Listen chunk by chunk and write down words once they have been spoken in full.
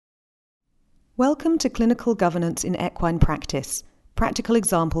Welcome to Clinical Governance in Equine Practice, Practical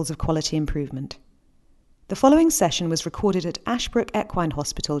Examples of Quality Improvement. The following session was recorded at Ashbrook Equine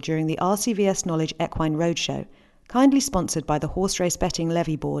Hospital during the RCVS Knowledge Equine Roadshow, kindly sponsored by the Horse Race Betting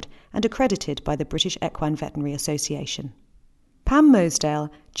Levy Board and accredited by the British Equine Veterinary Association. Pam Mosdale,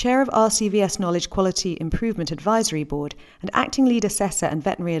 Chair of RCVS Knowledge Quality Improvement Advisory Board and Acting Lead Assessor and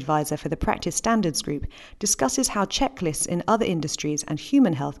Veterinary Advisor for the Practice Standards Group, discusses how checklists in other industries and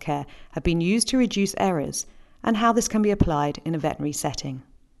human healthcare have been used to reduce errors and how this can be applied in a veterinary setting.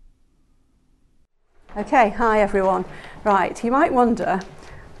 Okay, hi everyone. Right, you might wonder,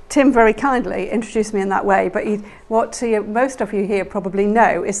 Tim very kindly introduced me in that way, but what most of you here probably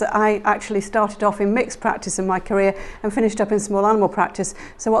know is that I actually started off in mixed practice in my career and finished up in small animal practice.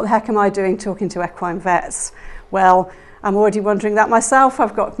 So what the heck am I doing talking to equine vets? Well, I'm already wondering that myself.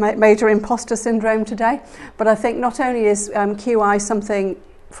 I've got major imposter syndrome today. But I think not only is QI something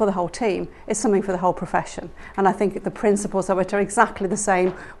for the whole team, it's something for the whole profession. And I think the principles of it are exactly the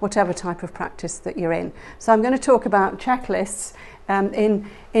same, whatever type of practice that you're in. So I'm going to talk about checklists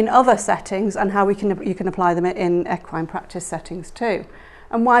in other settings and how you can apply them in equine practice settings too,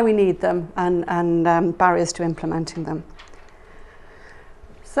 and why we need them and barriers to implementing them.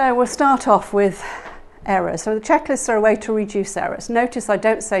 So we'll start off with errors. So the checklists are a way to reduce errors. Notice I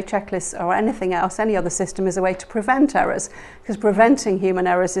don't say checklists or anything else, any other system is a way to prevent errors, because preventing human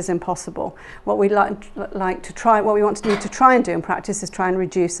errors is impossible. What we want to need to try and do in practice is try and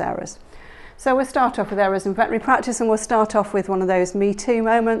reduce errors. So we'll start off with errors in veterinary practice, and we'll start off with one of those Me Too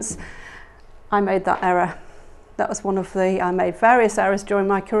moments. I made that error. That was I made various errors during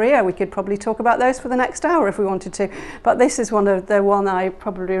my career. We could probably talk about those for the next hour if we wanted to. But this is one I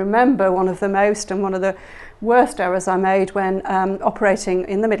probably remember one of the most, and one of the worst errors I made when operating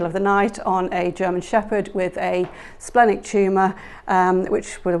in the middle of the night on a German Shepherd with a splenic tumour,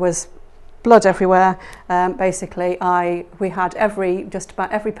 which was blood everywhere. Basically, we had just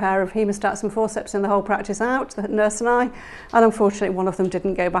about every pair of hemostats and forceps in the whole practice out, the nurse and I, and unfortunately one of them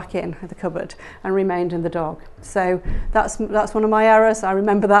didn't go back in the cupboard and remained in the dog. So that's one of my errors. I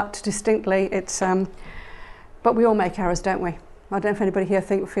remember that distinctly. But we all make errors, don't we? I don't know if anybody here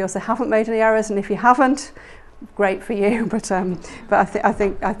feels they haven't made any errors, and if you haven't, great for you. But I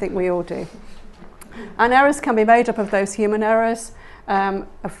think we all do. And errors can be made up of those human errors.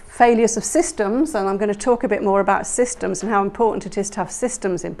 Of failures of systems, and I'm going to talk a bit more about systems and how important it is to have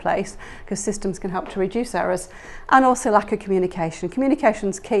systems in place, because systems can help to reduce errors, and also lack of communication.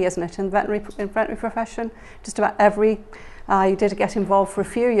 Communication's key, isn't it, in the veterinary profession? Just about I did get involved for a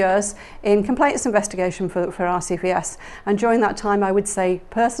few years in complaints investigation for RCVS, and during that time I would say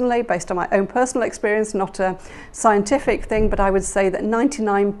personally, based on my own personal experience, not a scientific thing, but I would say that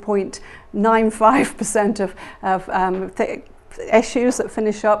 99.95% of issues that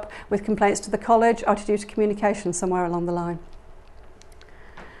finish up with complaints to the college are due to communication somewhere along the line.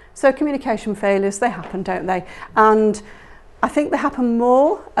 So communication failures, they happen, don't they? And I think they happen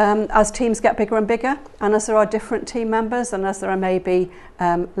more as teams get bigger and bigger, and as there are different team members, and as there are maybe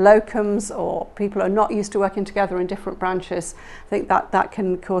locums or people who are not used to working together in different branches. I think that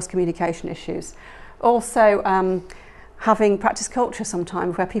can cause communication issues. Also, having practice culture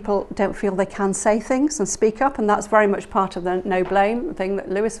sometimes where people don't feel they can say things and speak up, and that's very much part of the no blame thing that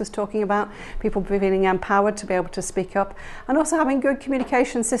Lewis was talking about, people feeling empowered to be able to speak up, and also having good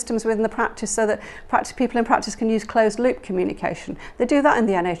communication systems within the practice so that people in practice can use closed loop communication. They do that in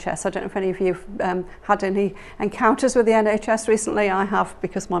the NHS. I don't know if any of you have had any encounters with the NHS recently. I have,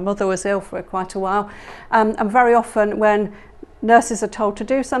 because my mother was ill for quite a while, and very often when nurses are told to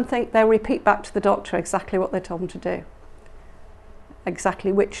do something, they repeat back to the doctor exactly what they told them to do.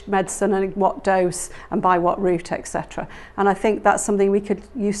 Exactly which medicine and what dose and by what route, etc. And I think that's something we could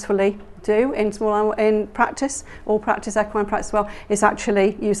usefully do in practice, all practice, equine practice as well, is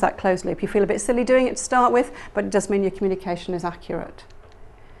actually use that closed loop. You feel a bit silly doing it to start with, but it does mean your communication is accurate.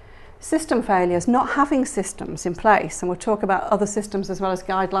 System failures, not having systems in place, and we'll talk about other systems as well as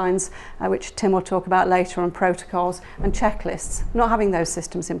guidelines, which Tim will talk about later, and protocols and checklists, not having those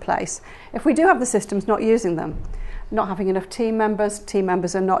systems in place. If we do have the systems, not using them. Not having enough team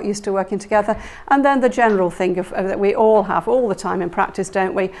members are not used to working together, and then the general thing that we all have all the time in practice,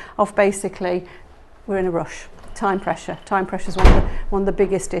 don't we, of basically we're in a rush. Time pressure is one of the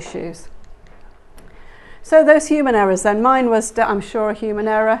biggest issues. So those human errors then, mine was, I'm sure, a human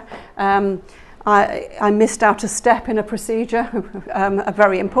error. I missed out a step in a procedure, a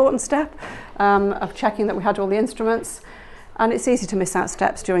very important step of checking that we had all the instruments, and it's easy to miss out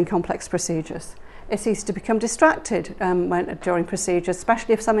steps during complex procedures. It's easy to become distracted during procedures,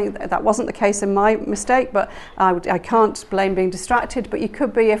 especially if something that wasn't the case in my mistake, but I can't blame being distracted, but you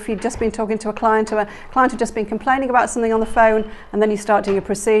could be if you'd just been talking to a client had just been complaining about something on the phone, and then you start doing a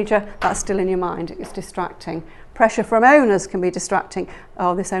procedure, that's still in your mind, it's distracting. Pressure from owners can be distracting.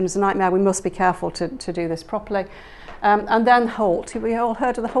 Oh, this owner's a nightmare, we must be careful to do this properly. And then HALT. Have we all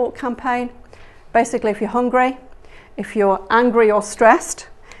heard of the HALT campaign? Basically, if you're hungry, if you're angry or stressed,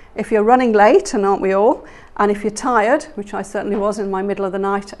 if you're running late, and aren't we all, and if you're tired, which I certainly was in my middle of the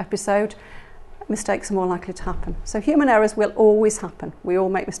night episode, mistakes are more likely to happen. So human errors will always happen. We all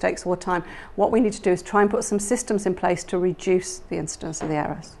make mistakes all the time. What we need to do is try and put some systems in place to reduce the incidence of the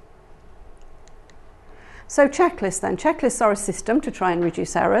errors. So checklists then. Checklists are a system to try and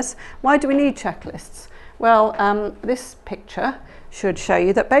reduce errors. Why do we need checklists? Well, this picture should show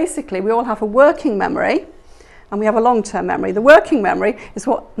you that basically we all have a working memory and we have a long-term memory. The working memory is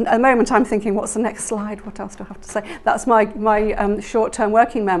what, at the moment I'm thinking, what's the next slide? What else do I have to say? That's my short-term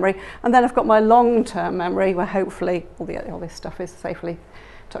working memory. And then I've got my long-term memory where hopefully all this stuff is safely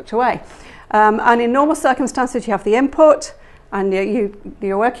tucked away. And in normal circumstances, you have the input, and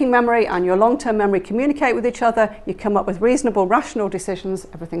your working memory and your long-term memory communicate with each other. You come up with reasonable, rational decisions.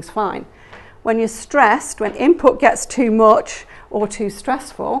 Everything's fine. When you're stressed, when input gets too much or too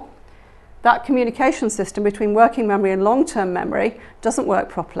stressful, that communication system between working memory and long-term memory doesn't work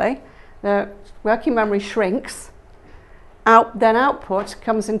properly. The working memory shrinks, then output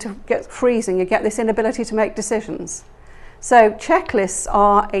gets freezing. You get this inability to make decisions. So checklists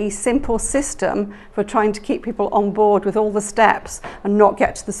are a simple system for trying to keep people on board with all the steps and not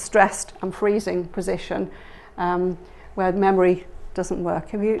get to the stressed and freezing position where memory doesn't work.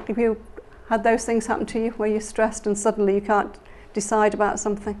 Have you had those things happen to you where you're stressed and suddenly you can't decide about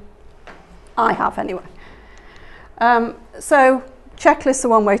something? I have anyway. So checklists are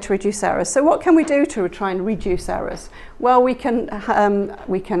one way to reduce errors. So what can we do to try and reduce errors? Well, we can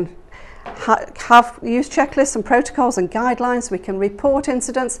use checklists and protocols and guidelines. We can report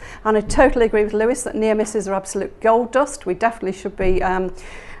incidents, and I totally agree with Lewis that near misses are absolute gold dust. We definitely should be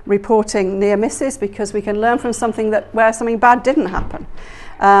reporting near misses because we can learn from something where something bad didn't happen.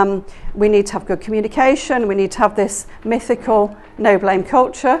 We need to have good communication. We need to have this mythical no blame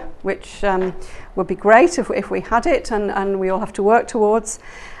culture, which would be great if we had it, and we all have to work towards.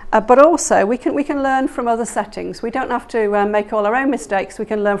 But also we can learn from other settings. We don't have to make all our own mistakes. We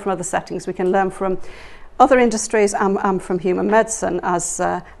can learn from other settings. We can learn from other industries and from human medicine, as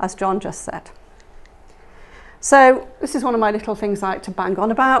John just said. So this is one of my little things I like to bang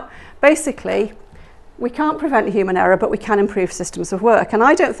on about. Basically, we can't prevent human error, but we can improve systems of work. And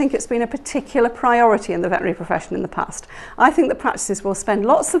I don't think it's been a particular priority in the veterinary profession in the past. I think that practices will spend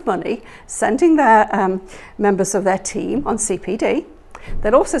lots of money sending their members of their team on CPD.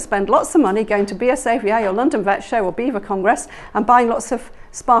 They'll also spend lots of money going to BSAVA or London Vet Show or Beaver Congress and buying lots of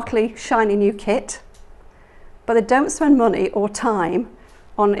sparkly, shiny new kit. But they don't spend money or time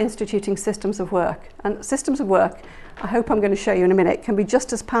on instituting systems of work. And systems of work, I hope I'm going to show you in a minute, can be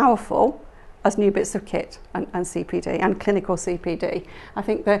just as powerful as new bits of kit and CPD and clinical CPD. I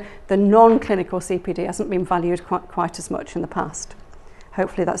think the non-clinical CPD hasn't been valued quite as much in the past.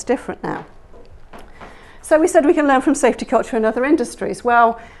 Hopefully that's different now. So we said we can learn from safety culture in other industries.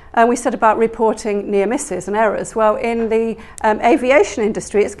 Well, we said about reporting near misses and errors. Well, in the aviation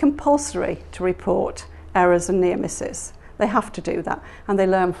industry, it's compulsory to report errors and near misses. They have to do that, and they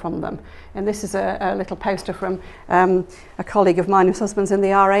learn from them. And this is a little poster from a colleague of mine whose husband's in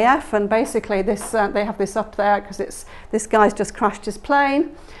the RAF, and basically this they have this up there because this guy's just crashed his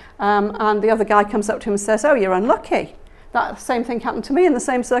plane, and the other guy comes up to him and says, "Oh, you're unlucky. That same thing happened to me in the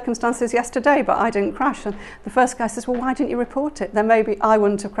same circumstances yesterday, but I didn't crash." And the first guy says, "Well, why didn't you report it? Then maybe I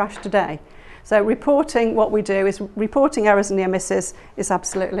wouldn't have crashed today." So reporting, what we do is reporting errors and near misses is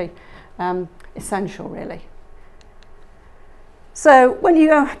absolutely essential, really. So when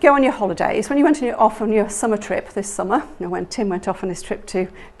you go on your holidays, when you went off on your summer trip this summer, when Tim went off on his trip to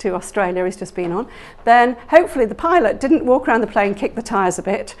Australia he's just been on, then hopefully the pilot didn't walk around the plane, kick the tyres a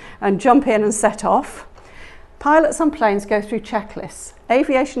bit and jump in and set off. Pilots on planes go through checklists.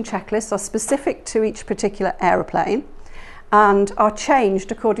 Aviation checklists are specific to each particular aeroplane and are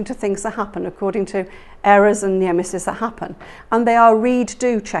changed according to things that happen, according to errors and near misses that happen. And they are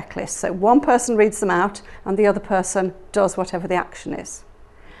read-do checklists. So one person reads them out and the other person does whatever the action is.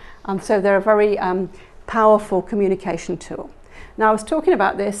 And so they're a very powerful communication tool. Now, I was talking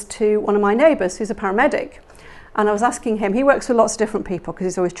about this to one of my neighbours who's a paramedic. And I was asking him, he works with lots of different people because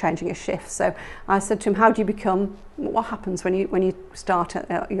he's always changing his shift. So I said to him, what happens when you start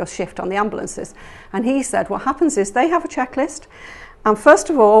your shift on the ambulances? And he said, what happens is they have a checklist And first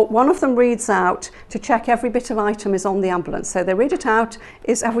of all, one of them reads out to check every bit of item is on the ambulance. So they read it out,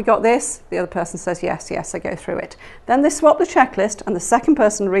 have we got this? The other person says, yes, they go through it. Then they swap the checklist, and the second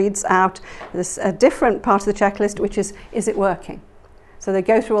person reads out a different part of the checklist, which is it working? So they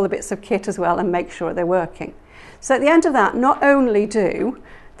go through all the bits of kit as well and make sure they're working. So at the end of that, not only do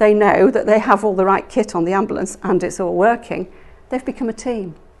they know that they have all the right kit on the ambulance and it's all working, they've become a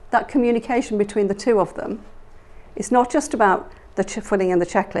team. That communication between the two of them is not just about the filling in the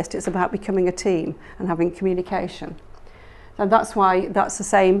checklist, it's about becoming a team and having communication. And that's why that's the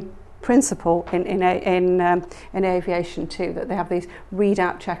same principle in aviation too, that they have these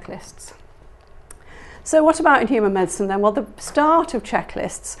readout checklists. So what about in human medicine then? Well, the start of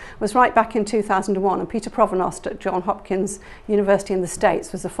checklists was right back in 2001, and Peter Provonost at Johns Hopkins University in the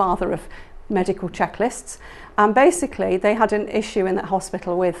States was the father of medical checklists. And basically they had an issue in that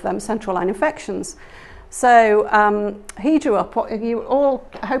hospital with central line infections. So he drew up what you all,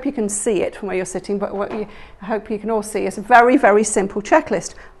 I hope you can see it from where you're sitting, but what I hope you can all see is a very, very simple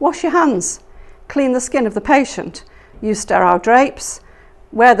checklist. Wash your hands, clean the skin of the patient, use sterile drapes,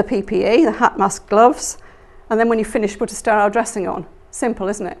 wear the PPE, the hat, mask, gloves, and then when you finish, put a sterile dressing on. Simple,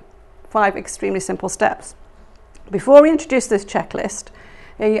 isn't it? 5 extremely simple steps. Before he introduced this checklist,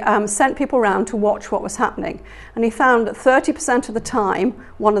 he sent people around to watch what was happening, and he found that 30% of the time,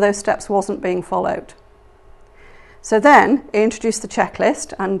 one of those steps wasn't being followed. So then he introduced the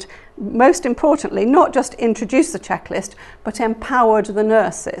checklist, and most importantly, not just introduced the checklist, but empowered the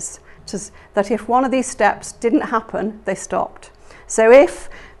nurses that if one of these steps didn't happen, they stopped. So if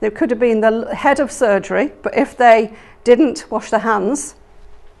there could have been the head of surgery, but if they didn't wash their hands,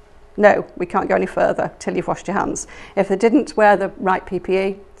 no, we can't go any further till you've washed your hands. If they didn't wear the right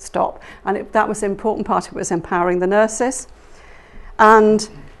PPE, stop. And that was the important part of it, was empowering the nurses. And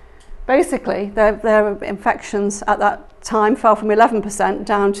basically, their infections at that time fell from 11%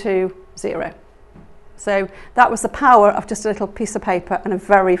 down to 0. So that was the power of just a little piece of paper and a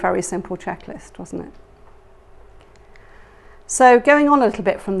very, very simple checklist, wasn't it? So going on a little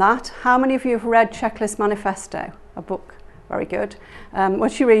bit from that, how many of you have read Checklist Manifesto, a book? Very good.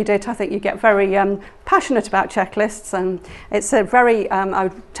 Once you read it, I think you get very passionate about checklists, and it's a very, I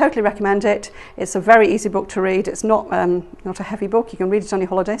would totally recommend it. It's a very easy book to read. It's not a heavy book. You can read it on your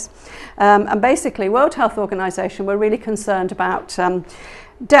holidays. And basically, World Health Organization were really concerned about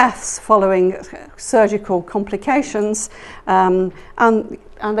deaths following surgical complications, and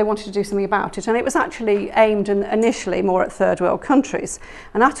they wanted to do something about it. And it was actually aimed initially more at third world countries.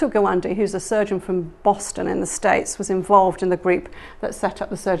 And Atul Gawande, who's a surgeon from Boston in the States, was involved in the group that set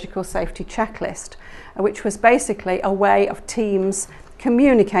up the Surgical Safety Checklist, which was basically a way of teams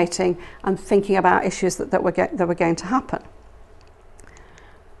communicating and thinking about issues that were going to happen.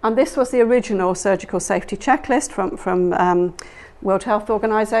 And this was the original Surgical Safety Checklist from World Health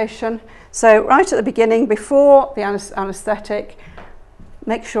Organization. So right at the beginning, before the anaesthetic,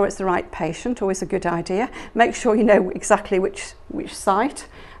 make sure it's the right patient, always a good idea. Make sure you know exactly which site.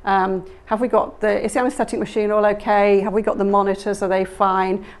 Have we got is the anaesthetic machine all okay? Have we got the monitors, are they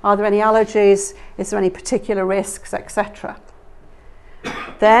fine? Are there any allergies? Is there any particular risks, etc.?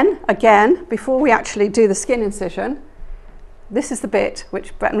 Then, again, before we actually do the skin incision, this is the bit which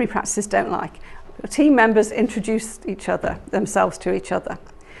veterinary practices don't like. Team members introduce themselves to each other.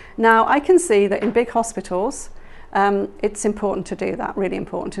 Now, I can see that in big hospitals, it's important to do that, really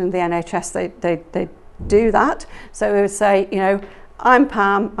important. In the NHS, they do that. So they would say, you know, I'm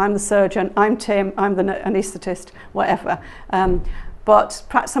Pam, I'm the surgeon, I'm Tim, I'm the anaesthetist, whatever. But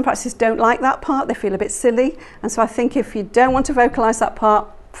some practices don't like that part, they feel a bit silly. And so I think if you don't want to vocalise that part,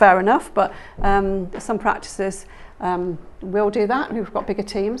 fair enough, but some practices will do that. We've got bigger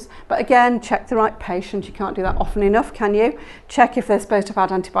teams. But again, check the right patient. You can't do that often enough, can you? Check if they're supposed to have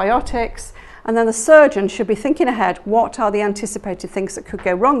had antibiotics. And then the surgeon should be thinking ahead, what are the anticipated things that could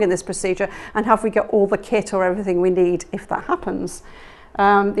go wrong in this procedure, and have we got all the kit or everything we need if that happens?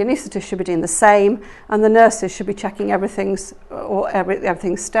 The anaesthetist should be doing the same, and the nurses should be checking everything's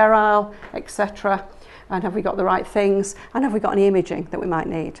sterile, etc. And have we got the right things, and have we got any imaging that we might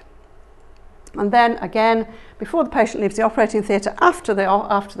need? And then again, before the patient leaves the operating theatre, after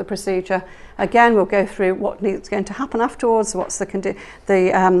the procedure, again we'll go through what is going to happen afterwards, what's the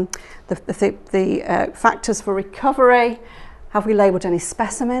factors for recovery. Have we labelled any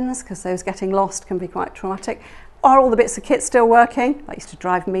specimens, because those getting lost can be quite traumatic? Are all the bits of kit still working? That used to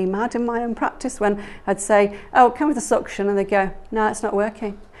drive me mad in my own practice when I'd say, oh, come with the suction, and they'd go, no, it's not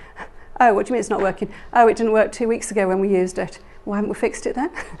working. Oh, what do you mean it's not working? Oh, it didn't work 2 weeks ago when we used it. Why haven't we fixed it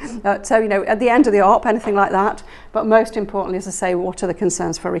then? So, you know, at the end of the op, anything like that. But most importantly, as I say, what are the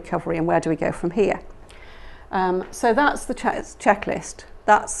concerns for recovery and where do we go from here? So that's the checklist.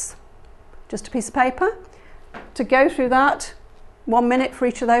 That's just a piece of paper. To go through that, 1 minute for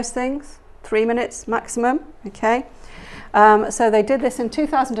each of those things, 3 minutes maximum, okay? So they did this in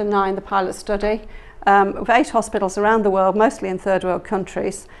 2009, the pilot study, with 8 hospitals around the world, mostly in third world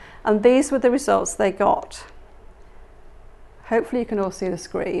countries, and these were the results they got. Hopefully you can all see the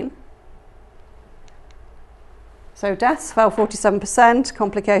screen. So deaths fell 47%,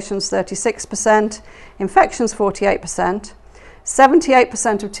 complications 36%, infections 48%.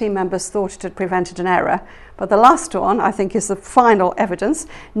 78% of team members thought it had prevented an error, but the last one, I think, is the final evidence.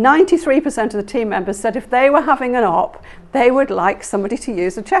 93% of the team members said if they were having an op, they would like somebody to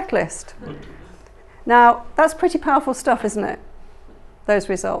use a checklist. Now, that's pretty powerful stuff, isn't it? Those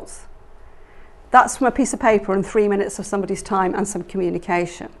results. That's from a piece of paper and 3 minutes of somebody's time and some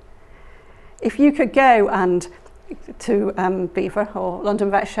communication. If you could go to Beaver or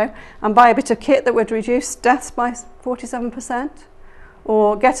London Vet Show and buy a bit of kit that would reduce deaths by 47%,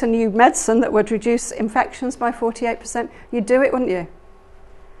 or get a new medicine that would reduce infections by 48%, you'd do it, wouldn't you?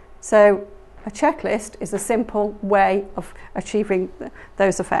 So a checklist is a simple way of achieving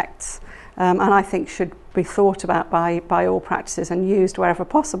those effects, and I think should be thought about by all practices and used wherever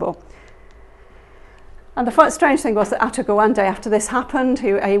possible. And the strange thing was that Atul Gawande, after this happened,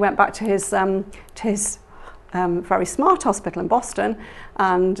 he went back to his very smart hospital in Boston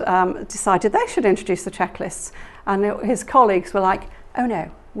and decided they should introduce the checklists. And his colleagues were like, oh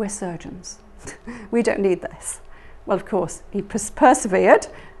no, we're surgeons. We don't need this. Well, of course, he persevered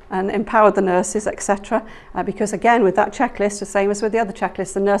and empowered the nurses, etc. Because again, with that checklist, the same as with the other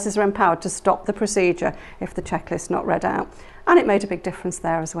checklists, the nurses are empowered to stop the procedure if the checklist is not read out. And it made a big difference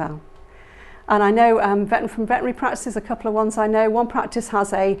there as well. And I know from veterinary practices, a couple of ones I know. One practice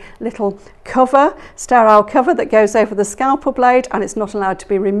has a little cover, sterile cover that goes over the scalpel blade, and it's not allowed to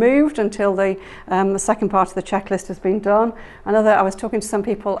be removed until the second part of the checklist has been done. I was talking to some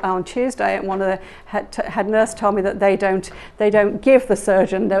people on Tuesday, and one of the head nurse told me that they don't give the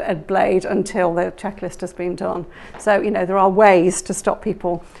surgeon a blade until the checklist has been done. So, you know, there are ways to stop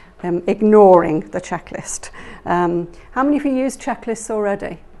people ignoring the checklist. How many of you use checklists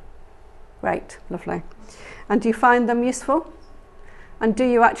already? Great, lovely. And do you find them useful? And do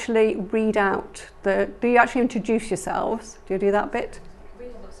you actually read out do you actually introduce yourselves? Do you do that bit? We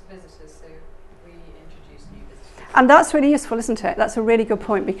have lots of visitors, so we introduce new visitors. And that's really useful, isn't it? That's a really good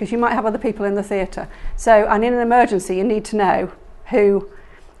point, because you might have other people in the theatre. So, and in an emergency, you need to know who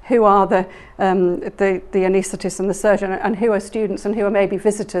are the anaesthetist and the surgeon, and who are students and who are maybe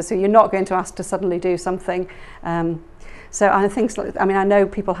visitors who you're not going to ask to suddenly do something. So I think, I mean, I know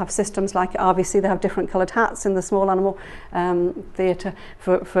people have systems like RVC, they have different coloured hats in the small animal theatre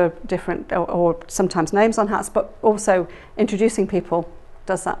for different, or sometimes names on hats, but also introducing people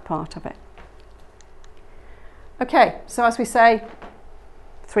does that part of it. Okay, so as we say,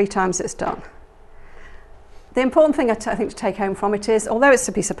 3 times it's done. The important thing I think to take home from it is, although it's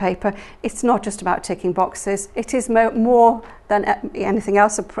a piece of paper, it's not just about ticking boxes. It is more than anything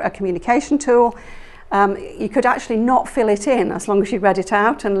else a communication tool. You could actually not fill it in as long as you read it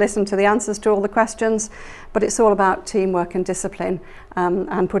out and listen to the answers to all the questions, but it's all about teamwork and discipline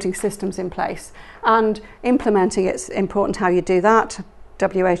and putting systems in place. And implementing, it's important how you do that.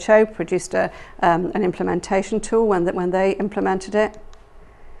 WHO produced an implementation tool when they implemented it.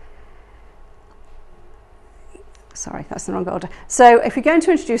 Sorry, that's the wrong order. So if you're going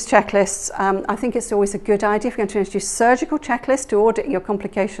to introduce checklists, I think it's always a good idea if you're going to introduce surgical checklists to audit your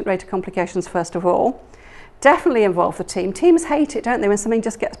rate of complications first of all. Definitely involve the team. Teams hate it, don't they, when something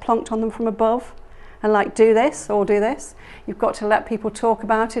just gets plonked on them from above and like, do this or do this. You've got to let people talk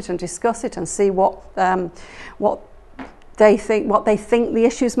about it and discuss it and see what they think the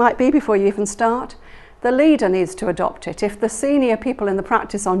issues might be before you even start. The leader needs to adopt it. If the senior people in the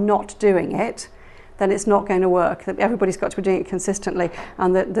practice are not doing it, then it's not going to work. Everybody's got to be doing it consistently,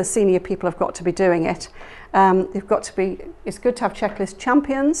 and the senior people have got to be doing it. It's good to have checklist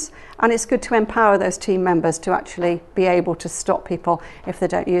champions, and it's good to empower those team members to actually be able to stop people if they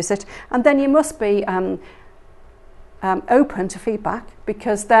don't use it. And then you must be open to feedback,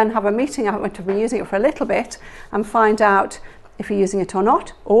 because then have a meeting after be using it for a little bit and find out if you're using it or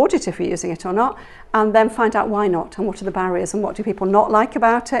not, audit if you're using it or not, and then find out why not and what are the barriers and what do people not like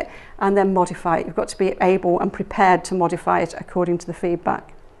about it, and then modify it. You've got to be able and prepared to modify it according to the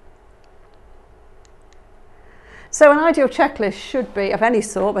feedback. So an ideal checklist should be, of any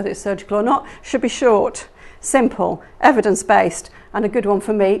sort, whether it's surgical or not, should be short, simple, evidence-based, and a good one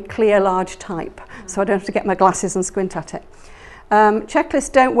for me, clear, large type, so I don't have to get my glasses and squint at it.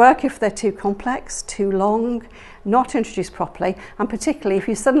 Checklists don't work if they're too complex, too long, not introduced properly, and particularly if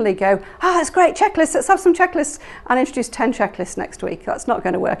you suddenly go, that's great, checklists, let's have some checklists, and introduce 10 checklists next week. That's not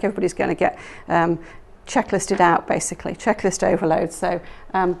going to work. Everybody's going to get checklisted out, basically, checklist overload. So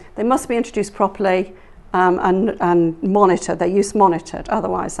they must be introduced properly and monitored. Their use monitored,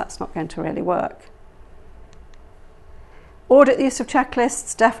 otherwise that's not going to really work. Audit the use of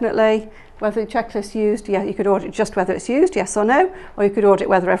checklists, definitely. Whether the checklist used, yeah, you could audit just whether it's used, yes or no, or you could audit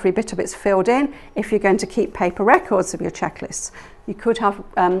whether every bit of it's filled in if you're going to keep paper records of your checklists. You could have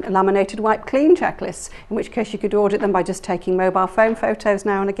laminated wipe clean checklists, in which case you could audit them by just taking mobile phone photos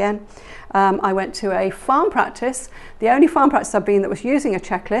now and again. I went to a farm practice, the only farm practice I've been that was using a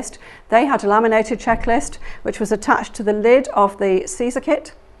checklist. They had a laminated checklist which was attached to the lid of the Caesar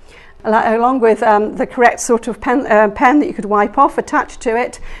kit, along with the correct sort of pen that you could wipe off attached to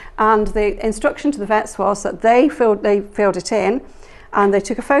it, and the instruction to the vets was that they filled it in and they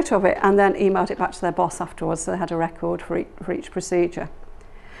took a photo of it and then emailed it back to their boss afterwards, so they had a record for each procedure.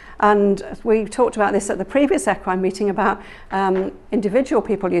 And we talked about this at the previous equine meeting about individual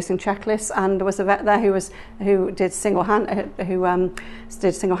people using checklists, and there was a vet there who did single-handed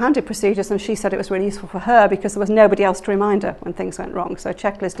procedures, and she said it was really useful for her because there was nobody else to remind her when things went wrong. So a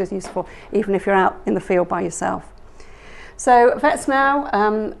checklist is useful even if you're out in the field by yourself. So vets now,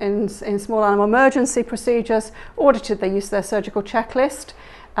 in small animal emergency procedures, audited the use of their surgical checklist.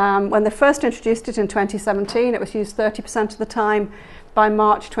 When they first introduced it in 2017, it was used 30% of the time. By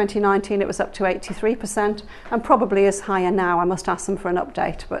March 2019, it was up to 83%, and probably is higher now. I must ask them for an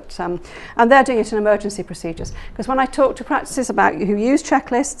update, but and they're doing it in emergency procedures. Because when I talked to practices about who use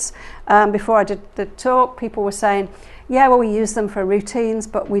checklists, before I did the talk, people were saying, yeah, well, we use them for routines,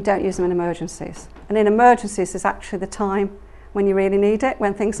 but we don't use them in emergencies. And in emergencies is actually the time when you really need it,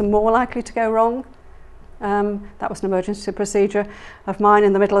 when things are more likely to go wrong. That was an emergency procedure of mine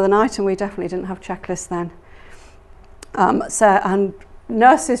in the middle of the night, and we definitely didn't have checklists then. And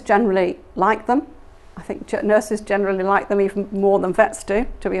nurses generally like them. I think nurses generally like them even more than vets do,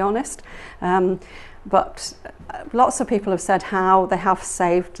 to be honest. But lots of people have said how they have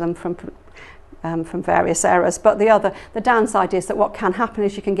saved them from various errors. But the downside is that what can happen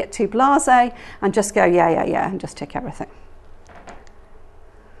is you can get too blasé and just go, yeah, and just tick everything.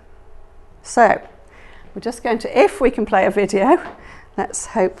 So we're just going to, if we can play a video, let's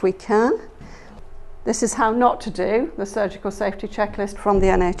hope we can. This is how not to do the surgical safety checklist from the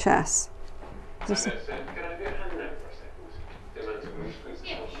NHS. Can I do a hand now for a second?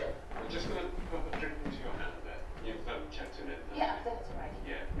 Yeah, sure. I'm just going to put a drink into your hand there. You've checked in it. Yeah, that's right.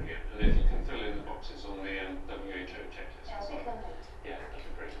 Yeah, brilliant. And if you can fill in the boxes on the WHO checklist. Yeah, I'll take them later. Yeah, that'd be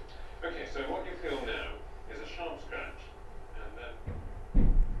great. Okay, so what you feel now is a sharp scratch, and then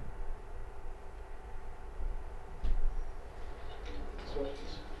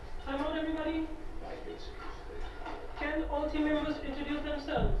Hi, everybody. Can all team members introduce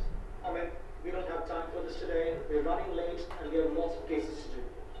themselves? Ahmed, we don't have time for this today. We're running late and we have lots of cases to do.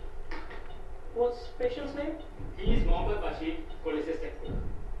 What's patient's name? He is Mohammed Bashir, cholecystectomy. Technique.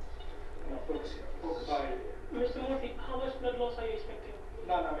 Now focus here. Focus. Mr. Murthy, how much blood loss are you expecting?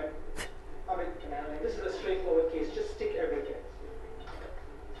 None, Ahmed. Ahmed, this is a straightforward case. Just stick everything.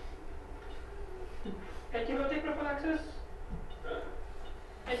 Antibiotic prophylaxis?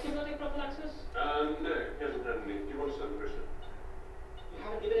 Antibiotic prophylaxis? no, he hasn't had any. Do you want some, Krishna? You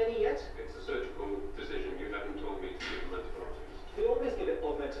haven't given any yet? It's a surgical decision. You haven't told me to give him antibiotics. We always give it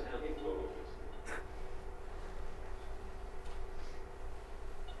augmented health.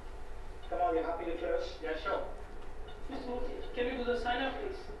 Come on, you're happy to close? Yeah, sure. Mr. Murthy, can we do the sign up,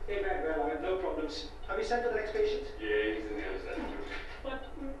 please? Hey, man, well, I have no problems. Have you sent for the next patient? Yeah, he's in the other side. But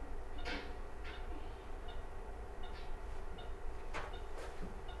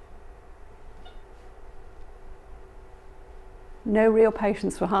No real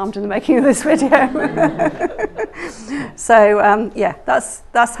patients were harmed in the making of this video. So yeah,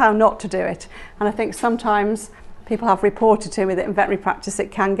 that's how not to do it. And I think sometimes people have reported to me that in veterinary practice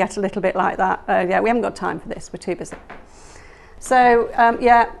it can get a little bit like that. Yeah, we haven't got time for this, we're too busy. So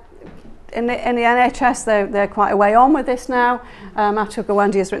yeah, in the NHS they're quite a way on with this now. Atul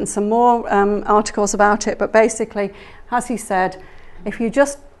Gawande has written some more articles about it, but basically, as he said, if you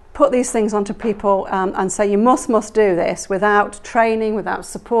just put these things onto people and say you must do this without training, without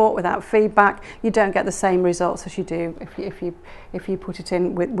support, without feedback, you don't get the same results as you do if you put it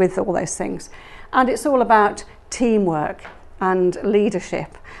in with all those things. And it's all about teamwork and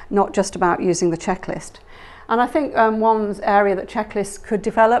leadership, not just about using the checklist. And I think one area that checklists could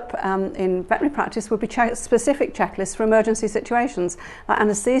develop in veterinary practice would be specific checklists for emergency situations, like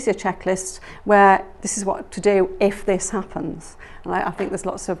anaesthesia checklists, where this is what to do if this happens. And I think there's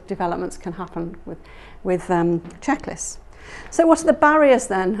lots of developments can happen checklists. So what are the barriers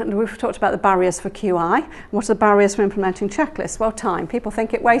then? And we've talked about the barriers for QI. What are the barriers for implementing checklists? Well, time. People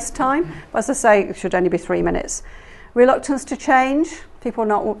think it wastes time, but as I say, it should only be 3 minutes. Reluctance to change. People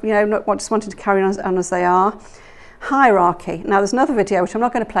not just wanting to carry on as they are. Hierarchy. Now, there's another video, which I'm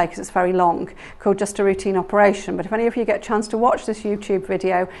not going to play because it's very long, called Just a Routine Operation. But if any of you get a chance to watch this YouTube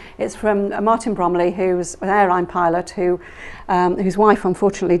video, it's from Martin Bromley, who's an airline pilot whose wife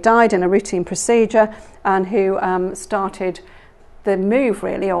unfortunately died in a routine procedure, and who started the move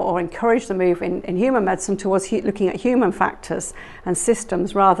really, or encouraged the move in human medicine towards looking at human factors and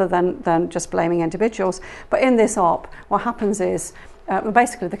systems rather than just blaming individuals. But in this op, what happens is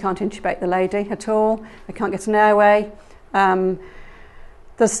basically they can't intubate the lady at all, they can't get an airway.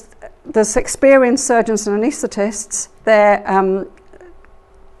 There's experienced surgeons and anaesthetists.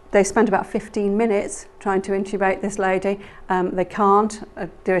 They spend about 15 minutes trying to intubate this lady. They can't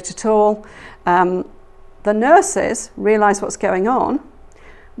do it at all. The nurses realise what's going on.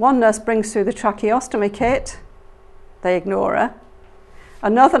 One nurse brings through the tracheostomy kit. They ignore her.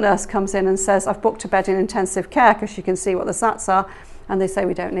 Another nurse comes in and says, I've booked a bed in intensive care because she can see what the SATs are, and they say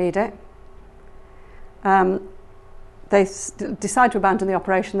we don't need it. They decide to abandon the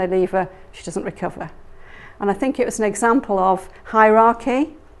operation, they leave her, she doesn't recover. And I think it was an example of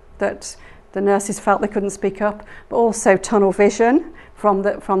hierarchy, that the nurses felt they couldn't speak up, but also tunnel vision from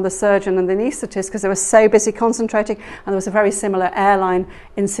the surgeon and the anaesthetist, because they were so busy concentrating. And there was a very similar airline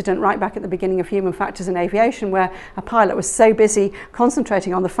incident right back at the beginning of human factors in aviation, where a pilot was so busy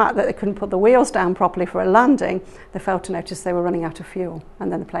concentrating on the fact that they couldn't put the wheels down properly for a landing, they failed to notice they were running out of fuel,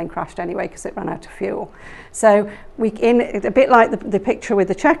 and then the plane crashed anyway because it ran out of fuel. So a bit like the picture with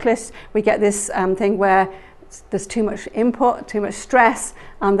the checklist, we get this thing where there's too much input, too much stress,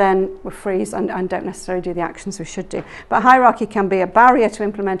 and then we freeze and don't necessarily do the actions we should do. But hierarchy can be a barrier to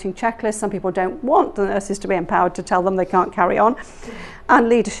implementing checklists. Some people don't want the nurses to be empowered to tell them they can't carry on. And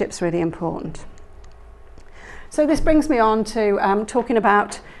leadership's really important. So this brings me on to talking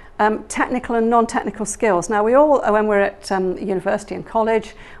about technical and non-technical skills. Now, we all, when we're at university and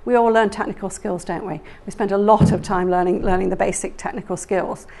college, we all learn technical skills, don't we? We spend a lot of time learning the basic technical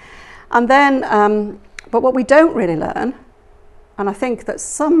skills. And then but what we don't really learn, and I think that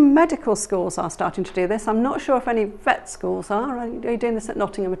some medical schools are starting to do this, I'm not sure if any vet schools are. Are you doing this at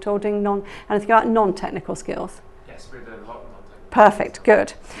Nottingham at all, doing anything about non-technical skills? Yes, we're doing a lot of non-technical. Perfect,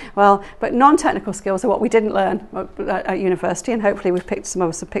 good. Well, but non-technical skills are what we didn't learn at university, and hopefully some of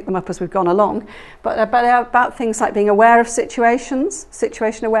us have picked them up as we've gone along. But about things like being aware of situations,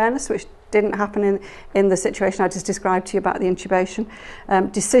 situation awareness, which didn't happen in the situation I just described to you about the intubation,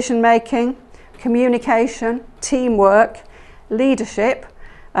 decision making, communication, teamwork, leadership,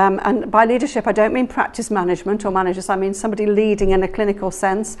 and by leadership I don't mean practice management or managers, I mean somebody leading in a clinical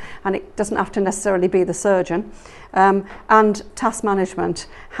sense, and it doesn't have to necessarily be the surgeon, and task management,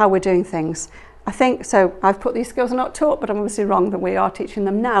 how we're doing things. I think, so I've put these skills are not taught, but I'm obviously wrong that we are teaching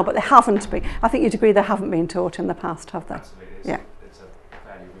them now, but they haven't been. I think you'd agree they haven't been taught in the past, have they? Absolutely. Yeah. It's a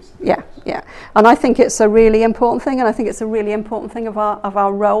fairly recent Yeah. And I think it's a really important thing, and I think it's a really important thing of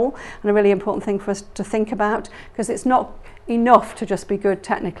our role, and a really important thing for us to think about, because it's not enough to just be good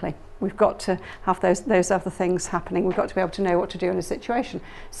technically. We've got to have those other things happening. We've got to be able to know what to do in a situation.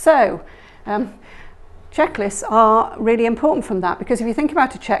 So checklists are really important from that, because if you think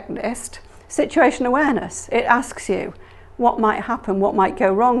about a checklist, situation awareness, it asks you, what might happen? What might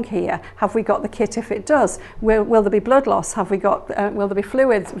go wrong here? Have we got the kit if it does? Will there be blood loss? Will there be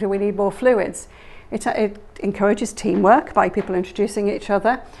fluids? Do we need more fluids? It encourages teamwork by people introducing each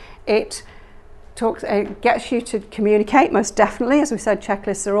other. It gets you to communicate, most definitely. As we said,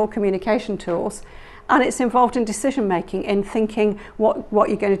 checklists are all communication tools. And it's involved in decision making, in thinking what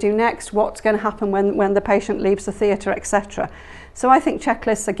you're going to do next, what's going to happen when the patient leaves the theatre, etc. So I think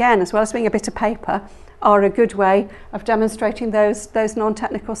checklists, again, as well as being a bit of paper, are a good way of demonstrating those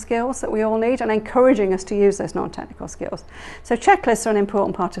non-technical skills that we all need, and encouraging us to use those non-technical skills. So checklists are an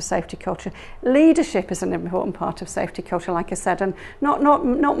important part of safety culture. Leadership is an important part of safety culture, like I said, and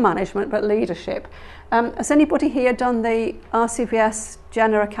not management, but leadership. Has anybody here done the RCVS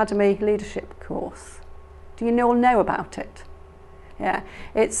Jenner Academy leadership course? Do you all know about it? Yeah,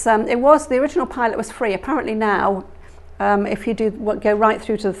 it was, the original pilot was free. Apparently now, if you go right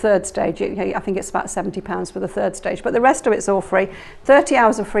through to the third stage, I think it's about £70 for the third stage, but the rest of it's all free. 30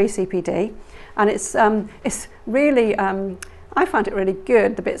 hours of free CPD, and it's really, I found it really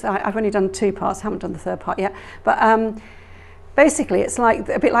good. The bits I've only done 2 parts, haven't done the third part yet, but Basically, it's like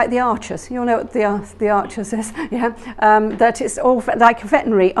a bit like the archers. You all know what the archers is, yeah. That it's all like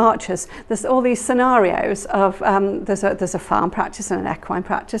veterinary archers. There's all these scenarios of there's a farm practice and an equine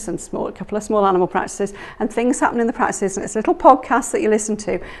practice and a couple of small animal practices, and things happen in the practices. And it's little podcasts that you listen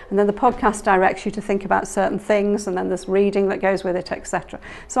to, and then the podcast directs you to think about certain things, and then there's reading that goes with it, etc.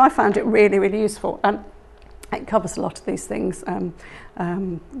 So I found it really, really useful. And it covers a lot of these things.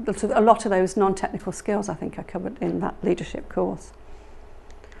 A lot of those non-technical skills I think are covered in that leadership course.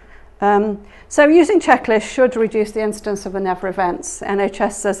 So using checklists should reduce the incidence of the never events.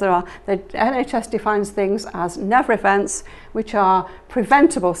 NHS says the NHS defines things as never events, which are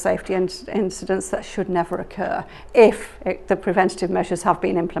preventable safety incidents that should never occur if the preventative measures have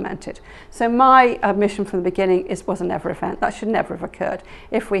been implemented. So my admission from the beginning was a never event. That should never have occurred.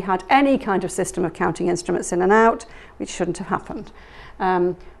 If we had any kind of system of counting instruments in and out, which shouldn't have happened.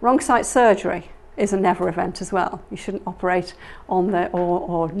 Wrong site surgery is a never event as well. You shouldn't operate on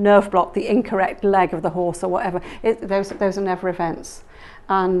or nerve block the incorrect leg of the horse or whatever. Those are never events.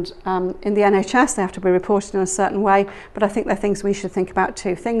 And in the NHS they have to be reported in a certain way, but I think they're things we should think about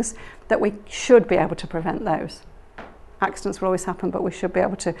too. Things that we should be able to prevent those. Accidents will always happen, but we should be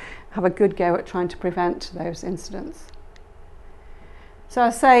able to have a good go at trying to prevent those incidents. So I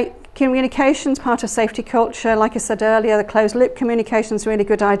say communication's part of safety culture. Like I said earlier, the closed loop communication is a really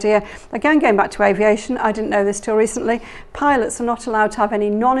good idea. Again, going back to aviation, I didn't know this till recently. Pilots are not allowed to have any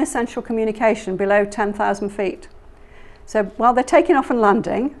non-essential communication below 10,000 feet. So while they're taking off and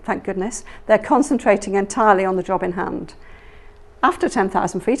landing, thank goodness, they're concentrating entirely on the job in hand. After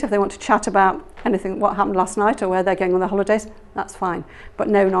 10,000 feet, if they want to chat about anything, what happened last night or where they're going on their holidays, that's fine, but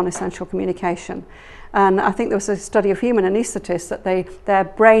no non-essential communication. And I think there was a study of human anaesthetists that their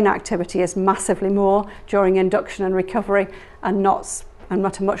brain activity is massively more during induction and recovery and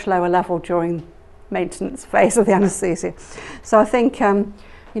at a much lower level during maintenance phase of the anaesthesia. So I think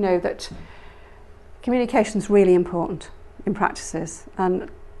that communication is really important in practices, and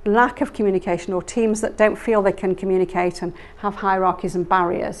lack of communication or teams that don't feel they can communicate and have hierarchies and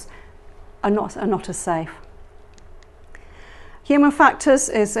barriers are not as safe. Human factors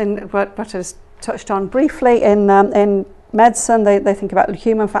is in what is touched on briefly in medicine. They think about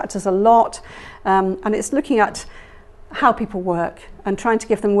human factors a lot, and it's looking at how people work and trying to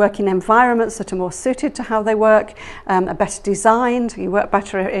give them working environments that are more suited to how they work, are better designed. You work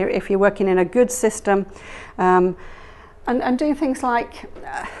better if you're working in a good system, and doing things like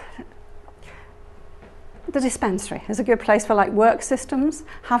the dispensary is a good place for like work systems,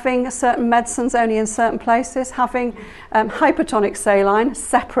 having certain medicines only in certain places, having hypertonic saline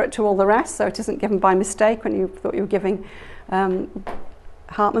separate to all the rest so it isn't given by mistake when you thought you were giving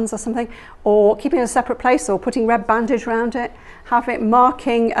Hartmann's or something, or keeping it in a separate place or putting red bandage around it,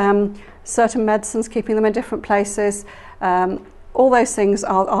 marking certain medicines, keeping them in different places. All those things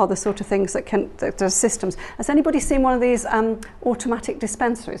are the sort of things that are systems. Has anybody seen one of these automatic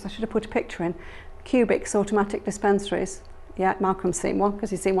dispensaries? I should have put a picture in. Cubics automatic dispensaries. Yeah, Malcolm's seen one because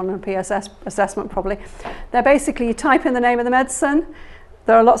he's seen one on a PSS assessment probably. They're basically, you type in the name of the medicine,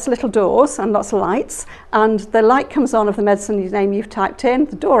 there are lots of little doors and lots of lights, and the light comes on of the medicine name you've typed in,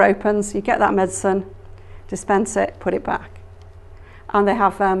 the door opens, you get that medicine, dispense it, put it back. And they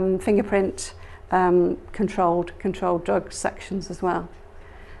have fingerprint controlled drug sections as well.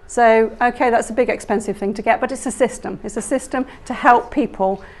 So, okay, that's a big expensive thing to get, but it's a system. It's a system to help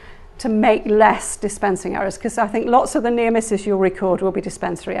people to make less dispensing errors, because I think lots of the near misses you'll record will be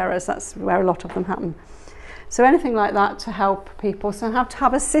dispensary errors. That's where a lot of them happen. So anything like that to help people. So have to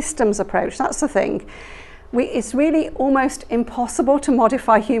have a systems approach. That's the thing. It's really almost impossible to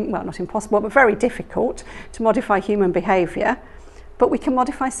modify well, not impossible, but very difficult to modify human behaviour. But we can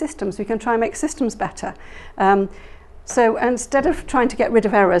modify systems. We can try and make systems better. So instead of trying to get rid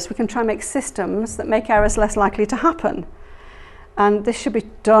of errors, we can try and make systems that make errors less likely to happen. And this should be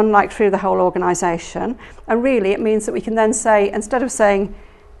done like through the whole organisation. And really it means that we can then say, instead of saying,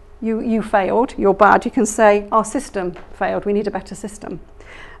 you failed, you're bad, you can say, our system failed, we need a better system.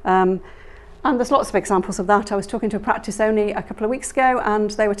 And there's lots of examples of that. I was talking to a practice only a couple of weeks ago,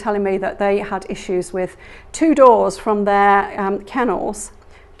 and they were telling me that they had issues with 2 doors from their kennels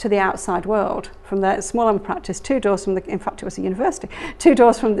to the outside world. From their small animal practice, 2 doors from in fact it was a university, 2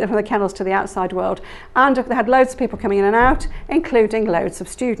 doors from the kennels to the outside world. And they had loads of people coming in and out, including loads of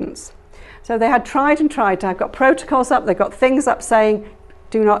students. So they had tried and tried. I've got protocols up, they've got things up saying,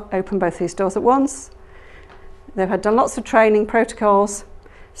 do not open both these doors at once. They've had done lots of training protocols,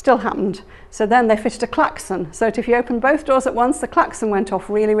 still happened. So then they fitted a klaxon, so that if you open both doors at once, the klaxon went off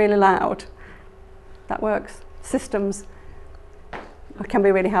really, really loud. That works. Systems can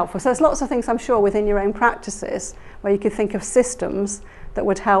be really helpful. So there's lots of things, I'm sure, within your own practices where you could think of systems that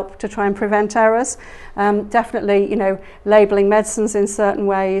would help to try and prevent errors. Definitely, you know, labelling medicines in certain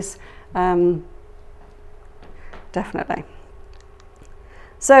ways. Definitely.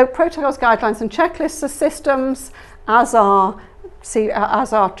 So protocols, guidelines and checklists are systems, as are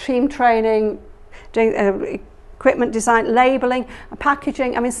team training, doing equipment design, labelling,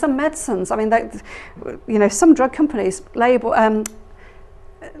 packaging. I mean, some medicines, I mean, you know, some drug companies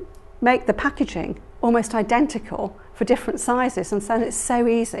make the packaging almost identical for different sizes, and so it's so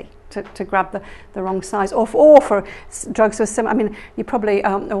easy to grab the wrong size. Or for drugs with similar, I mean, you probably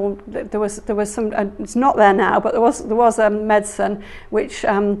there was some. It's not there now, but there was a medicine which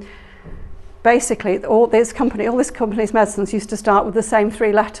basically all this company's medicines used to start with the same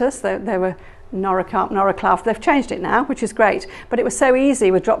 3 letters. They were Noracarb, Noraclav. They've changed it now, which is great. But it was so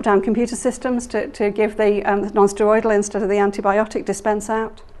easy with drop-down computer systems to give the non-steroidal instead of the antibiotic dispense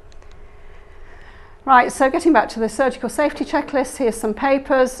out. Right, so getting back to the surgical safety checklist, here's some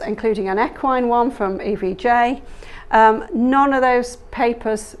papers, including an equine one from EVJ. None of those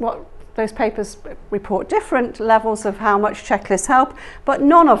papers, those papers report different levels of how much checklists help, but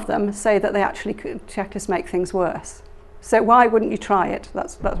none of them say that they actually checklists make things worse. So why wouldn't you try it?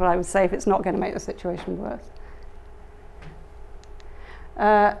 That's what I would say if it's not going to make the situation worse.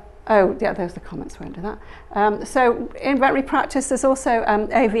 Oh, yeah, there's the comments, won't do that. So in veterinary practice, there's also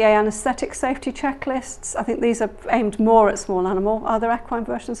AVA anaesthetic safety checklists. I think these are aimed more at small animal. Are there equine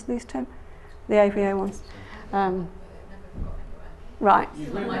versions of these, Tim? The AVA ones? Right.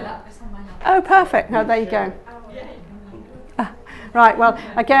 It's on my lap. Oh, perfect. No, there you go. Right, well,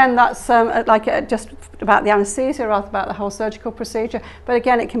 again, that's just about the anaesthesia rather than about the whole surgical procedure. But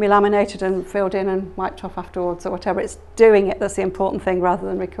again, it can be laminated and filled in and wiped off afterwards or whatever. It's doing it that's the important thing rather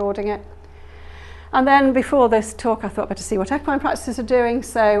than recording it. And then before this talk, I thought better see what equine practices are doing.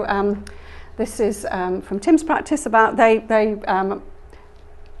 So this is from Tim's practice about they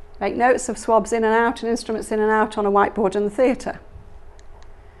make notes of swabs in and out and instruments in and out on a whiteboard in the theatre.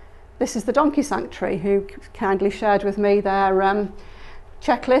 This is the Donkey Sanctuary, who kindly shared with me their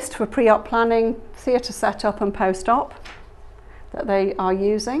checklist for pre-op planning, theatre setup and post-op that they are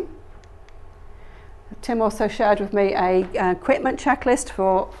using. Tim also shared with me a equipment checklist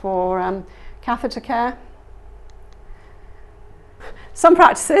for catheter care. Some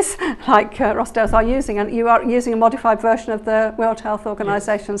practices, like Rossdale's, are using, and you are using a modified version of the World Health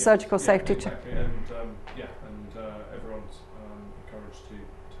Organization surgical safety check. Exactly. And everyone's encouraged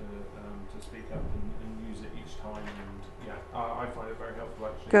to speak up and use it each time. And I find it very helpful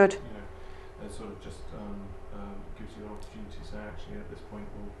actually. Good. You know, it sort of just gives you an opportunity to say, actually, at this point,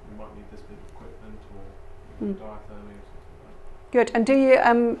 we might need this bit of equipment or diathermy or something like that. Good. And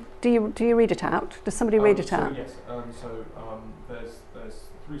do you read it out? Does somebody read it out? Yes. There's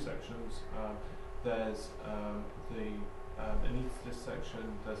 3 sections. There's the anaesthetist section,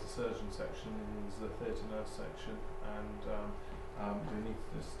 there's the surgeon section, and there's the theatre nurse section. And the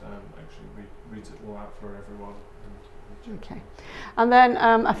anaesthetist actually reads it all out for everyone. Okay. And then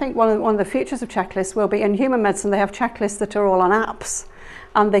I think one of the features of checklists will be, in human medicine, they have checklists that are all on apps,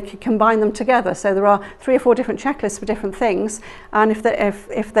 and they can combine them together. So there are 3 or 4 different checklists for different things, and if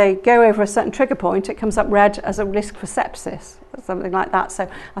they go over a certain trigger point, it comes up red as a risk for sepsis, or something like that. So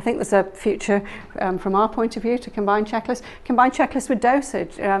I think there's a future from our point of view to combine checklists. Combine checklists with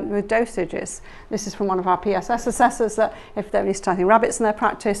dosages. This is from one of our PSS assessors, that if they're starting rabbits in their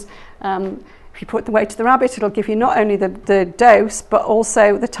practice, if you put the weight of the rabbit, it'll give you not only the dose, but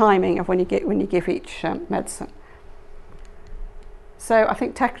also the timing of when you give each medicine. So I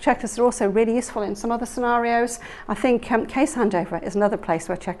think checklists are also really useful in some other scenarios. I think case handover is another place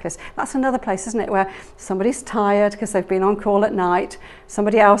where checklists, that's another place, isn't it, where somebody's tired because they've been on call at night,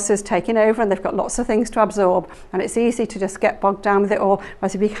 somebody else is taking over and they've got lots of things to absorb, and it's easy to just get bogged down with it all.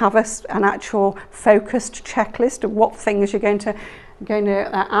 Whereas if you have an actual focused checklist of what things you're going to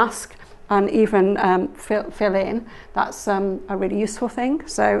ask and even fill in, that's a really useful thing.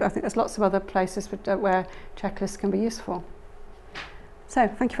 So I think there's lots of other places where checklists can be useful. So,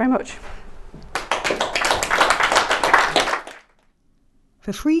 thank you very much.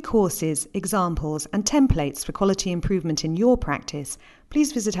 For free courses, examples, and templates for quality improvement in your practice,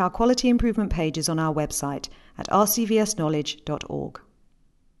 please visit our quality improvement pages on our website at rcvsknowledge.org.